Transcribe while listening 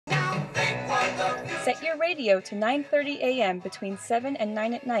Set your radio to 9:30 a.m. between 7 and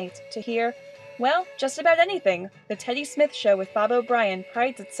 9 at night to hear, well, just about anything. The Teddy Smith Show with Bob O'Brien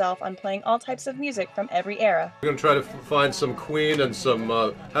prides itself on playing all types of music from every era. We're going to try to find some Queen and some,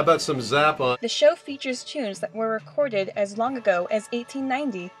 how about some Zappa? The show features tunes that were recorded as long ago as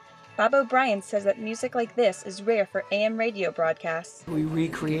 1890. Bob O'Brien says that music like this is rare for AM radio broadcasts. We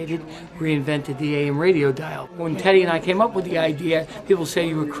reinvented the AM radio dial. When Teddy and I came up with the idea, people say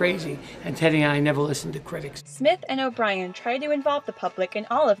you were crazy, and Teddy and I never listened to critics. Smith and O'Brien try to involve the public in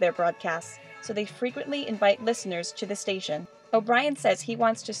all of their broadcasts, so they frequently invite listeners to the station. O'Brien says he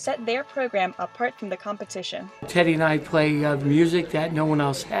wants to set their program apart from the competition. Teddy and I play music that no one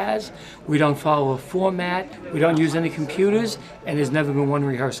else has. We don't follow a format. We don't use any computers, and there's never been one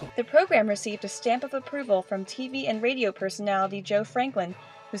rehearsal. The program received a stamp of approval from TV and radio personality Joe Franklin,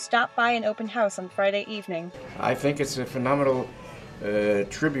 who stopped by an open house on Friday evening. I think it's a phenomenal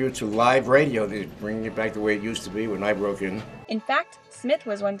tribute to live radio, bringing it back the way it used to be when I broke in. In fact, Smith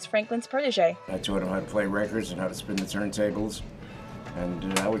was once Franklin's protege. I taught him how to play records and how to spin the turntables.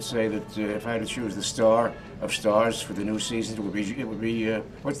 And I would say that if I had to choose the star of stars for the new season, it would be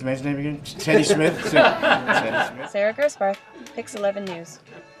what's the man's name again? Teddy Smith. Teddy Smith. Sarah Gersbarth, PIX 11 News.